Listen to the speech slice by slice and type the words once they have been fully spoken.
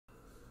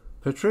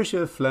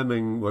Patricia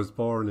Fleming was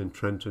born in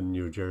Trenton,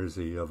 New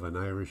Jersey, of an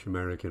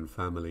Irish-American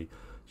family.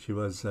 She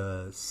was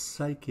a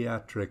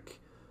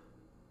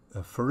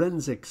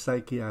forensic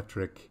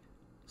psychiatric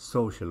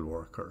social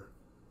worker,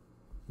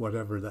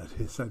 whatever that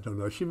is. I don't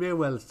know. She may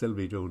well still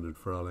be doing it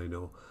for all I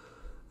know.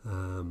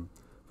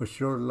 But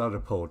she wrote a lot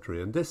of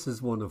poetry, and this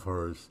is one of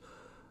hers.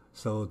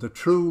 So, The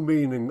True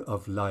Meaning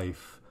of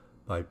Life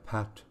by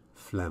Pat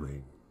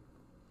Fleming.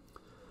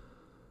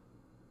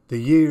 The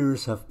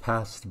years have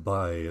passed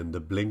by in the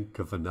blink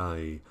of an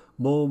eye.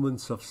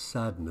 Moments of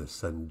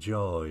sadness and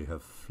joy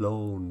have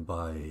flown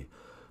by.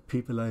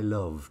 People I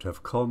loved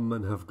have come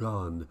and have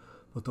gone,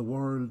 but the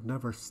world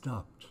never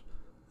stopped,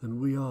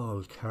 and we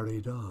all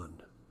carried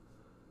on.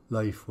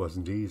 Life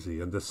wasn't easy,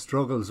 and the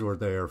struggles were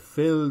there,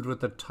 filled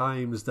with the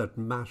times that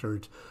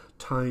mattered,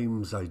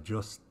 times I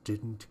just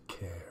didn't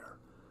care.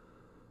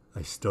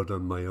 I stood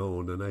on my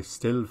own, and I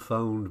still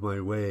found my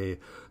way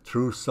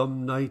through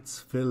some nights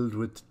filled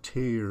with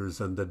tears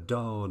and the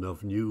dawn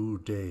of new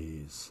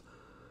days.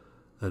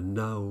 And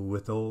now,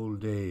 with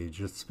old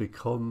age, it's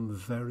become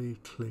very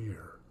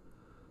clear.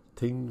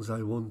 Things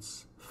I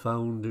once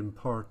found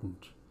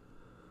important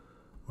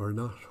were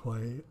not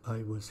why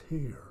I was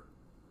here.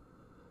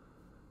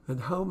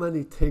 And how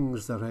many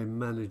things that I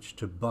managed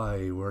to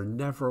buy were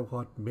never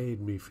what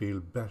made me feel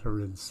better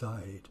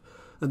inside.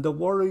 And the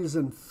worries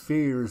and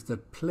fears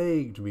that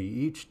plagued me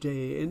each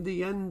day, in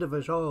the end of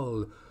it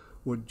all,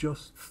 would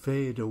just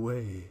fade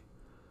away.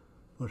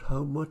 But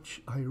how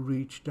much I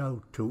reached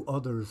out to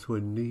others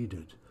when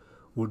needed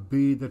would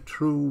be the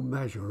true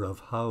measure of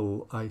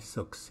how I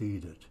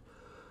succeeded.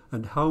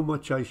 And how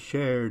much I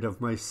shared of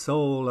my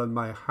soul and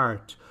my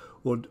heart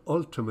would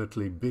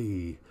ultimately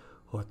be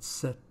what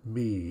set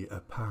me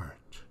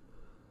apart.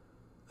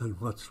 And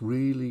what's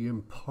really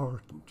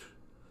important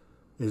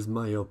is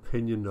my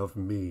opinion of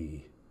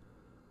me,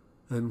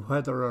 and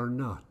whether or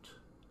not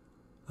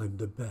I'm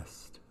the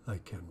best I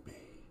can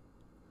be.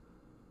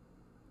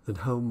 And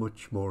how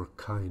much more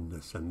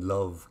kindness and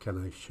love can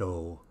I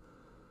show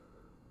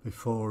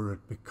before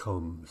it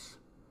becomes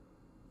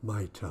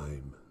my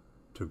time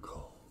to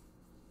go.